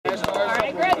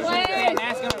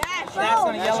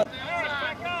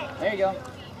go.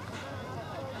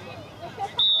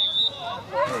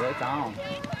 Hey, they're down.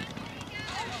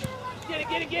 Get it,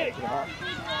 get it, get it!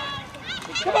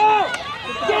 Come on!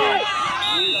 Get it!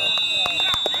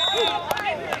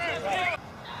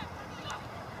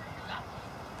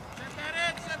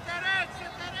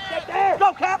 Set there!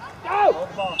 Go, Cap! Go! Hold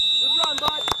the ball. Good run,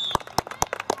 bud.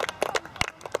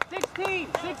 16,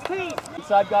 16.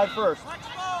 Inside guy first.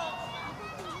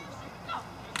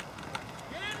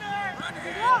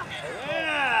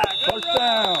 Yeah! First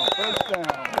down, first down.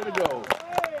 Way to go.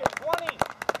 20.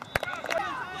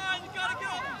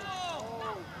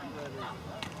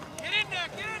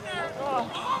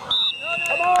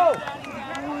 Come on!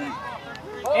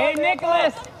 Hey,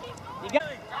 Nicholas! You got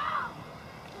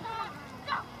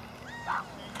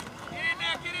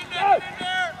Get in there!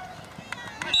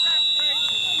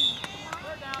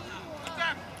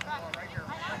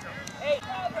 Hey!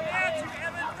 Coming at you,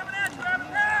 Evan!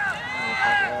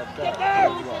 Get there!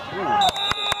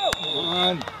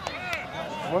 Run.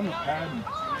 Run the pen.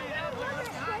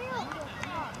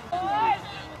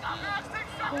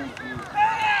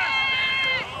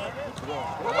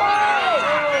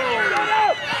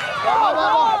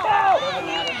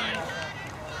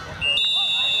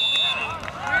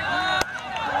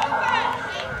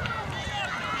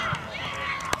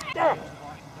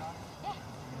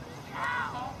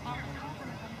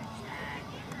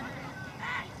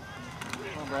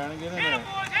 Brandon, get in there.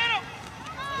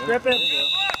 Strip it.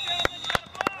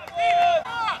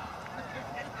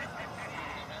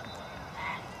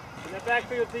 Get that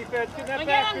backfield defense. Get that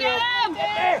backfield. Get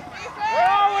there. Where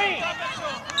are we?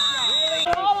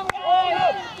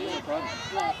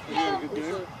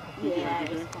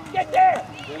 Get there.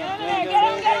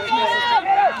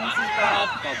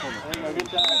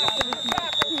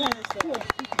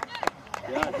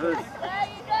 Yeah, good.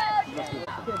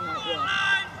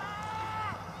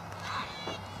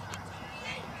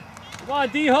 Come on,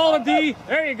 D, hold him, D.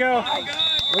 There you go.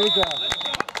 There you go.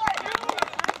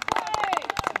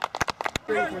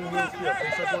 When he moves here,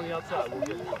 face up on the outside, we'll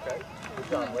get it, okay? Good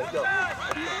job, let's go. Go.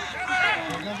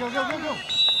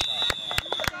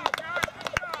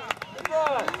 Good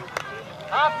run.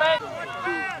 Offense.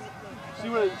 See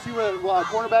where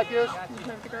cornerback is?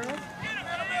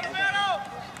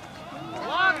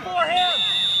 Long for him.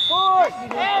 Push.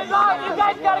 Hands on. You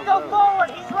guys got to go forward.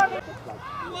 He's running.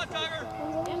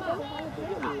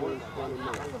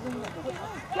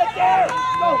 Get there.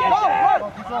 Go, get there.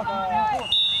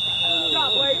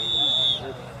 Stop, wait.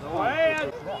 No way.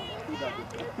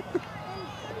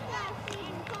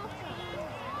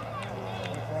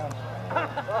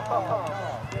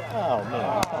 Oh, man.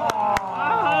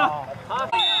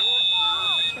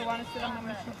 They want to sit on the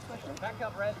machine special? Back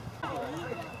up, Red.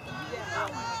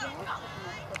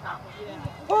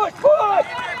 Push, push!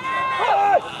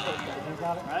 Push!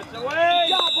 That's away!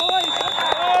 Good job, boys! That's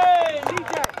away!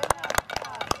 DJ!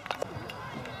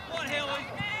 Come on, Haley!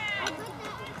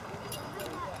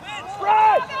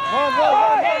 Fred! Run!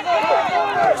 Hey,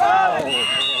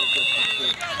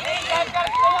 you guys gotta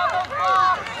stay on those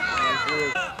blocks!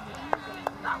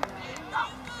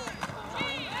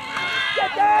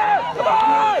 Get there! Come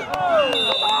on!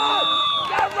 Come on!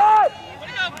 Get run!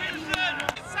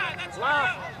 Lock!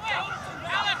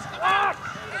 Lock!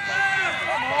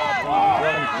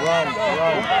 Run.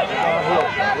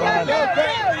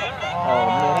 Oh,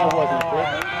 man, that wasn't quick.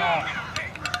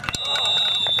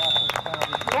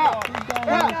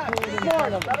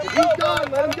 He's done,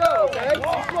 let him go, okay?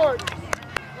 Smart.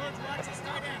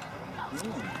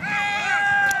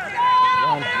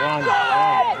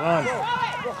 Run.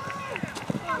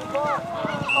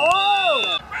 Oh!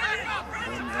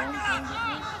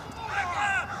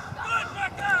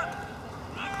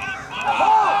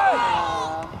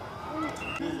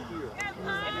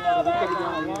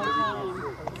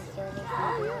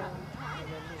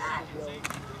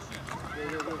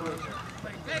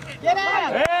 Get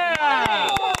him! Yeah!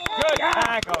 Good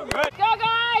tackle. Good. Go,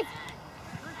 guys!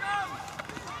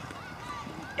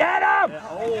 Get him!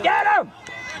 Get him!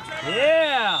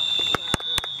 Yeah!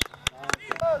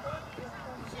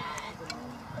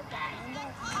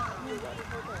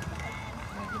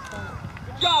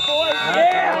 Good job, boys!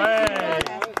 Yeah!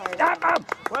 Stop him!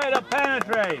 Way to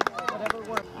penetrate! Whatever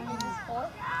works.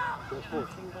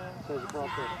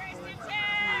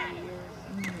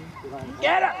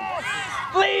 Get it!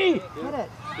 Flee! Get it.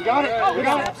 We got it. Go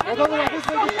this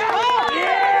way.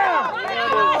 Yeah!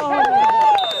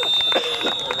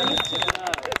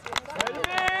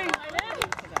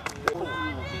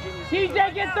 TJ,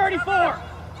 get 34!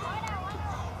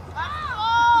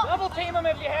 Double team him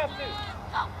if you have to.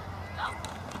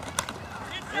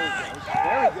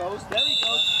 There he goes.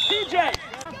 TJ!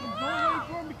 Don't wait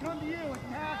for him to come to you and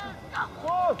tackle.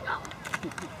 Push!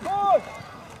 Push!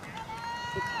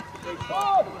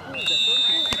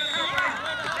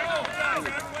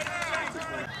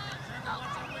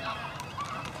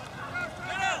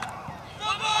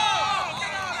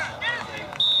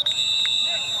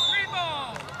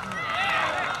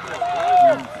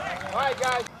 All right,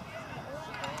 guys.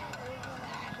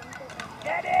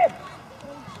 Get him!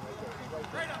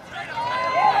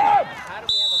 How do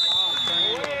we have a long turn?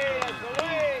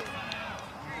 Away!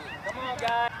 Come on,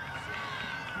 guys.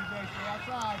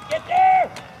 Get there!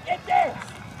 Get there!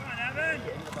 Come on, Evan.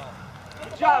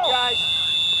 Good job, guys.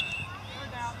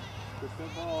 Good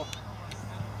football.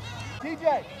 TJ,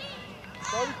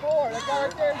 34, that guy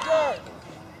right there is yours.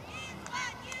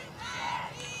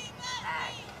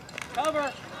 Cover.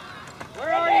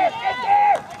 Where are you? Get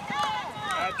there!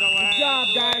 Good job,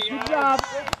 guys, good job.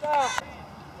 Good stuff.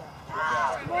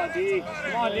 Come on, D.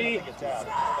 Come on, D. Reverse!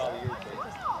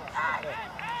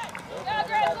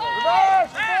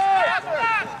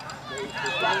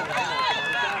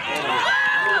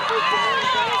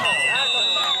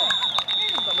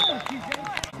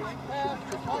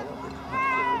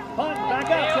 Punt, back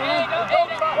up, Sam.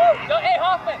 Hey,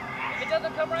 Hoffman, if it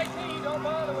doesn't come right to you, don't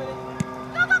bother with it.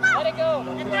 Let it go.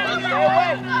 Stay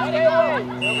away. Let it go.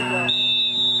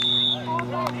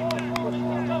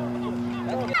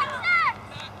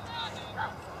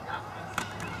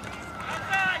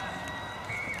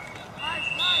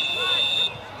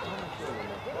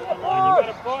 You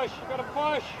gotta push. You gotta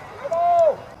push. Come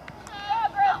on.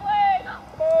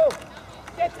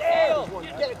 Get there.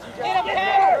 Get him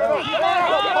there.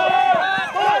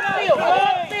 Field.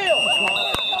 Run.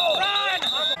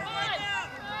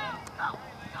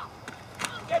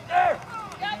 Get there.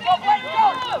 Go.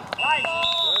 Nice.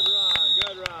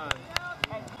 Good run.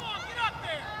 Come on, get up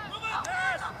there. Move up,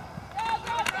 pass.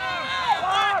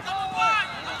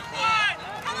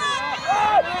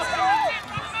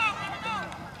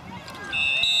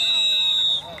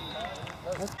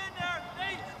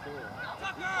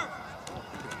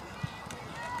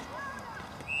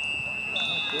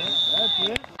 That's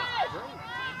it.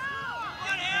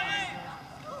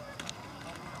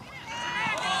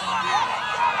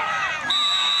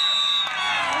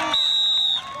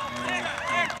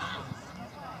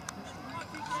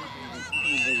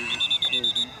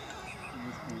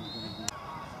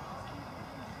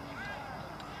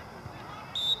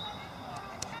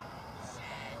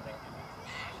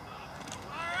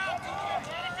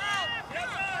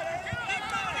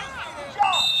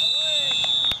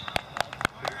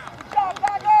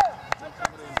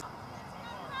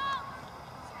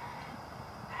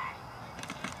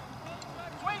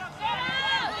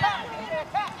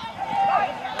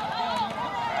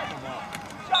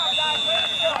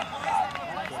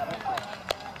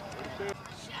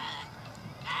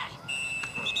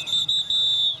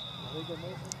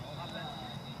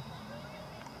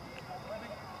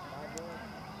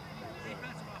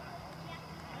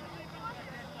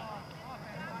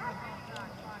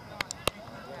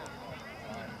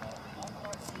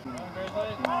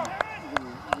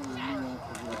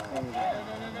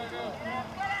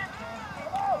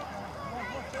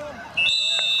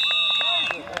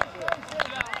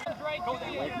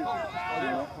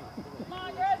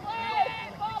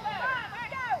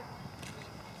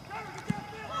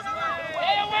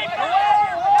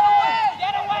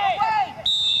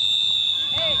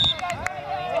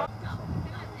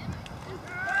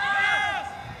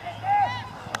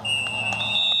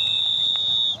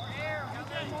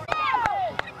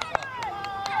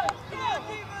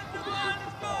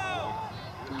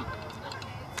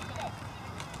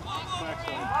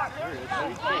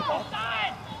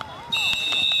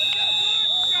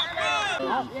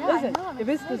 Listen, if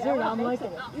it's dessert, I'm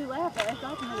liking it. You laugh at it. I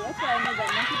thought to myself, that's why I made that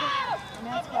monkey book. And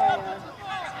that's why,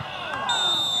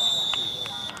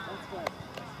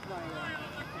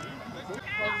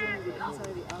 plugs into the inside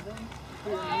of the oven for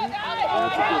your meat.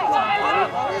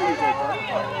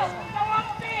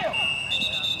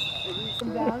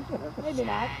 Come down. Maybe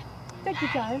not. Take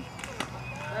your time.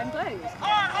 I'm glad he was shut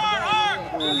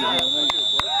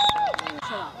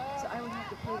off. So I would have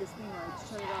to play this thing where I'd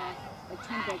shut it off, like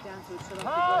turn it back down so it shut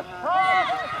off the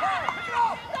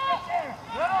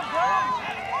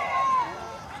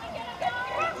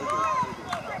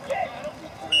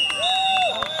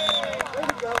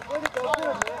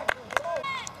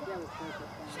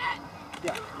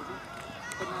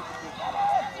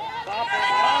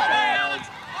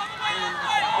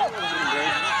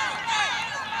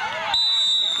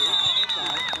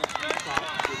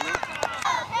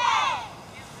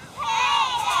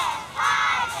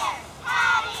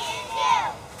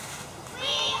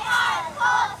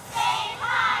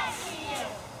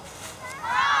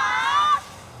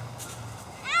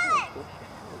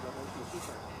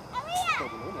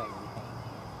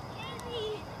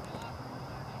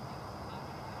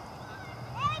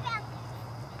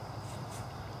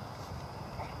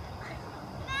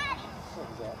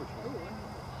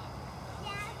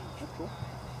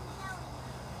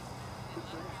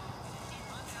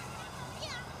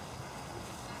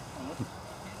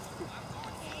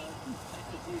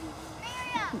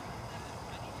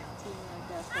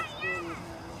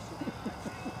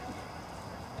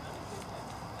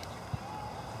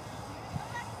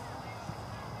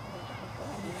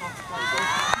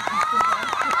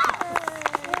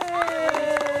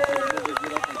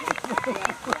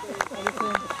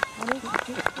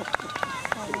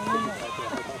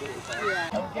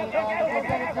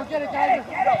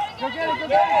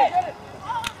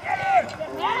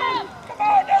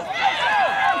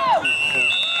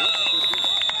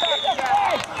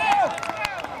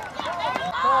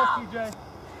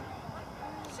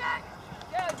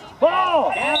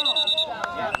Ball!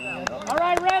 All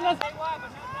right, Red, let's...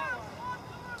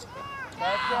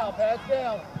 Pass down, pass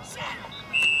down.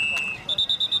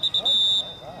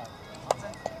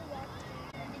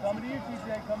 Coming to you, TJ,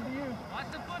 coming to you. Watch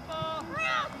the football.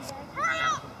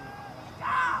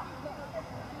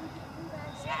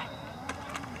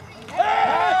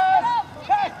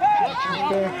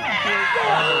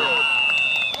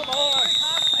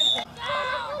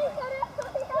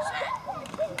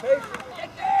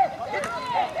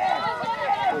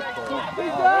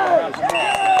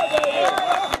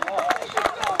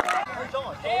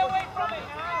 Stay away from it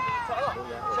now.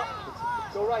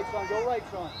 Go right, son, go right,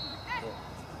 son.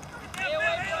 Stay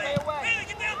away from it.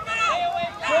 Stay away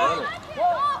from it.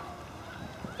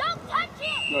 Don't touch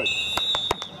it! Good.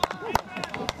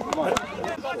 Come on.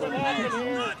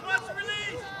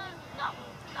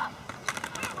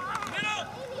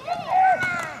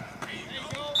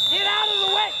 Get out of the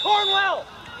way, Cornwell.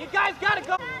 You guys got to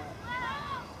go.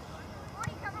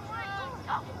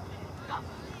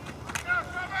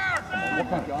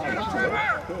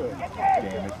 Good.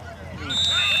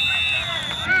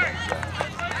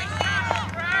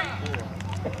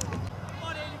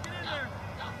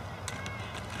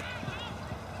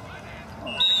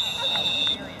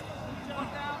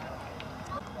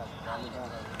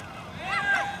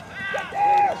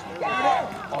 Damn it.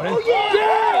 Oh, yeah!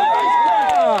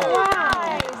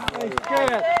 Nice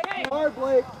catch. Hard,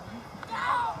 Blake.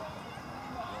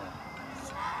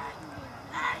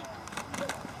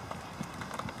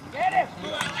 Get him.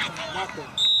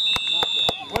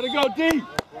 Way to go, D!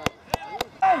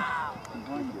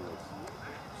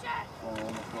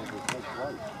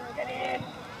 Get in.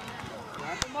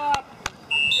 Wrap him up.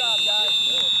 Good job, guys.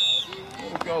 Way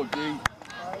to go, D!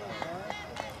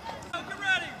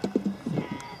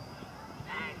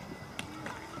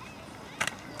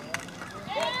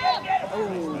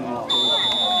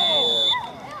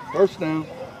 First down.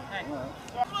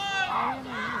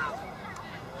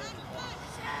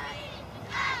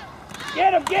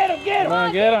 Get him, get him, get him. Come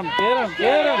on, get him, get him,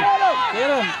 get him, get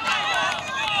him!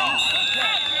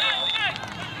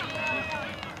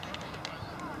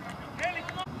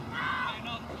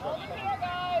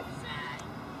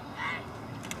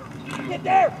 Get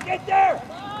there, get there.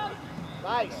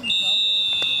 Nice.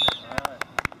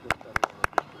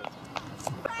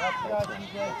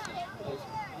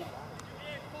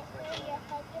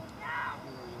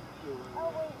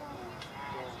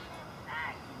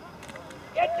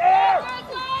 Get there.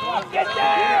 Get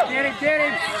there. Get him, get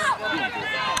him!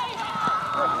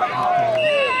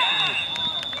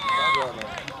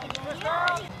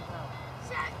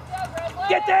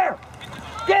 Get there.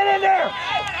 Get in there.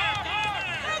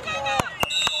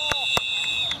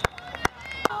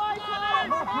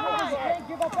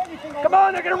 Come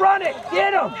on, they're going to run it.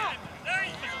 Get him.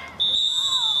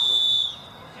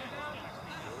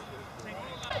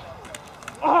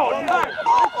 Oh, nice.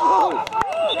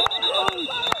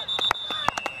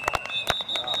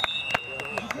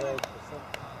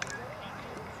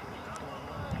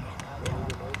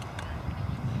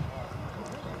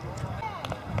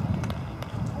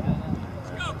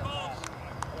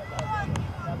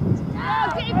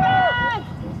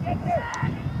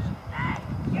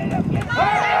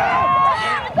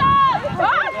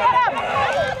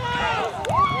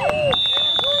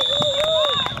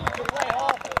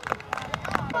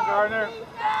 Gardner.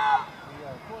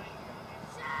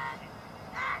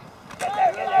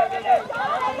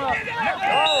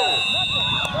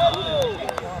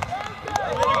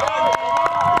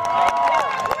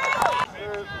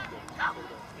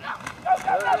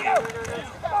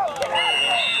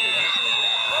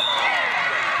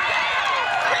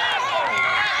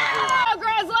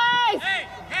 Grizzlies!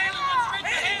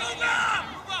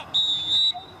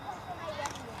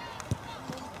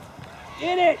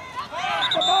 Get it.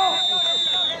 Come on.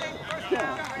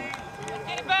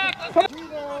 Get it back. Let's go.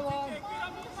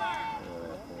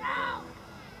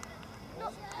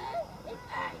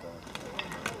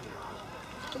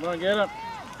 Come on, get him!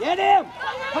 Get him.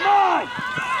 Come on.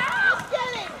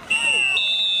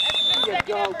 There you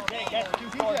go. There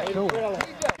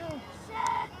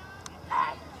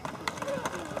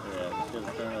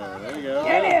you go.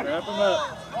 Get him. Wrap him up.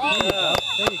 Yeah.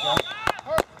 There you go.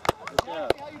 Good job.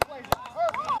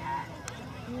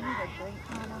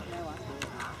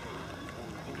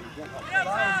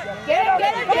 Get him,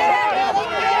 get him, get him!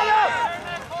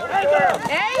 Right there.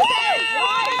 There you go!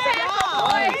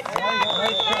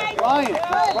 Ryan.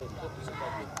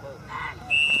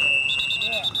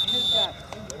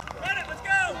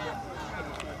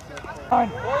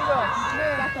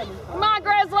 Come on,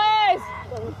 Grizzlies!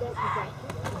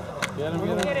 Get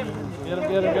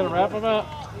him. Wrap him up.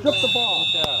 Strip the ball.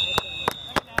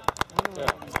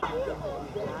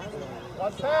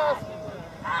 One pass.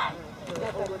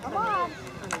 Come on!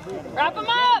 Wrap him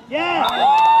up! Yeah!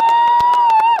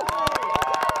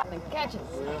 Catch it!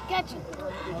 Catch it!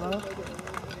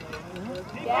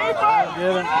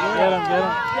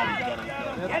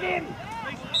 Get him.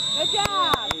 Good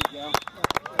job!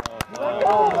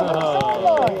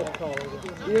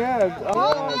 Yeah,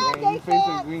 he's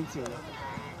facing green team.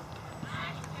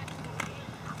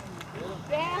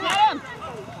 Get him!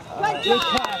 Good job!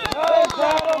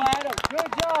 Good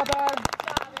job, Adam.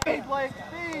 Speed,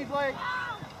 Blake.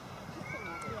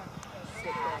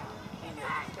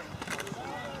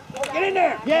 Get in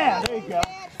there! Yeah, there you go.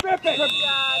 Strip it! Good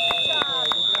job!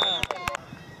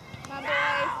 Come on,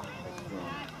 boys!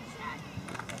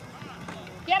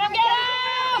 Get him!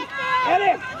 Get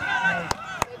him!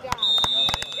 Good job!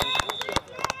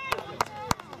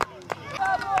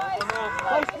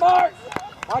 Play smart!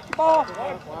 Watch the ball!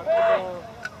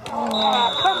 Oh,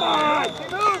 come on!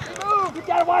 Move! You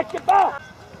gotta watch the ball!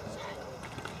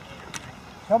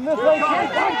 Come this way, kid.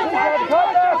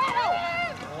 Come there.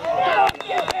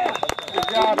 Good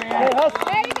job, man.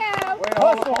 There you go!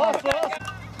 Hustle.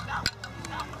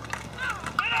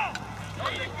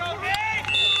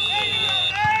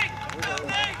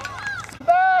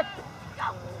 Back.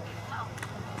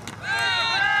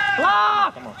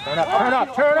 Block! Turn up,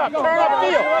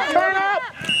 field. Turn up.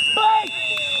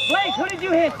 Blake, who did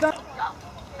you hit, son?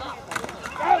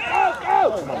 Go!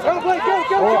 Go, Blake, go.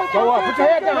 Go up. Put your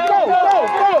head down.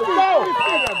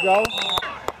 Go.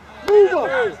 Move him.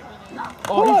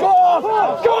 Oh, he's off.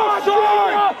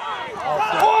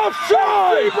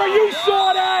 Offside! But you saw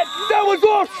that. That was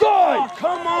offside.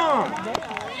 Come on.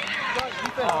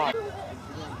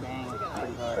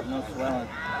 No swelling.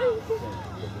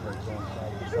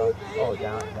 Oh,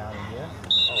 down in here?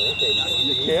 Oh,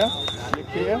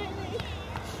 okay.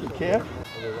 You care?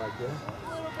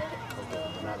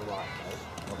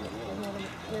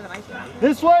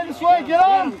 This way, get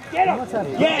on! Get him!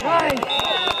 Yeah!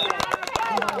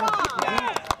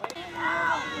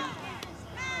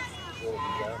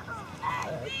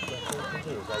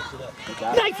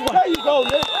 Nice one! There you go,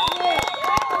 Nick!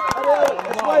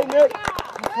 This way, Nick!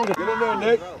 Get in there,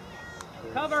 Nick!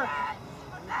 Cover!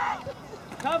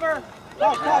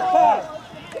 Pass!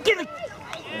 Get it!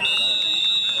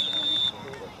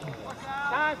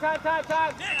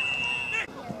 Time!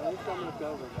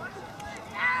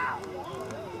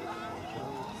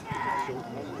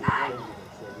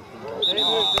 They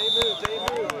move.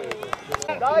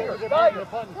 Tiger.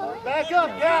 Back up,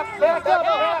 Cap. Back up.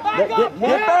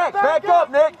 Back up,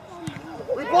 Nick.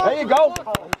 There you go.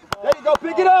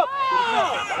 Pick it up.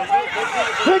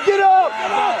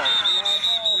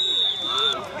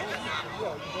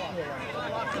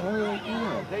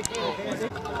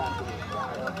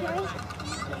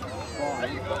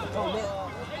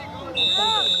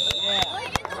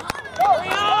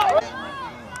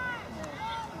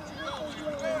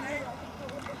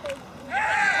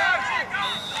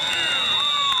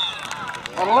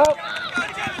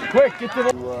 Quick, get to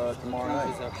the... Tomorrow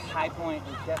night. High point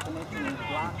is definition is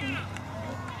blocking.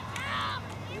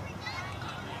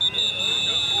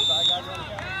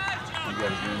 You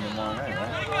guys doing tomorrow night,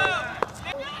 right?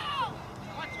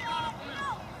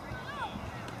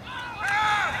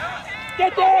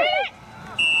 Get there!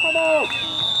 Come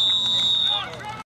on!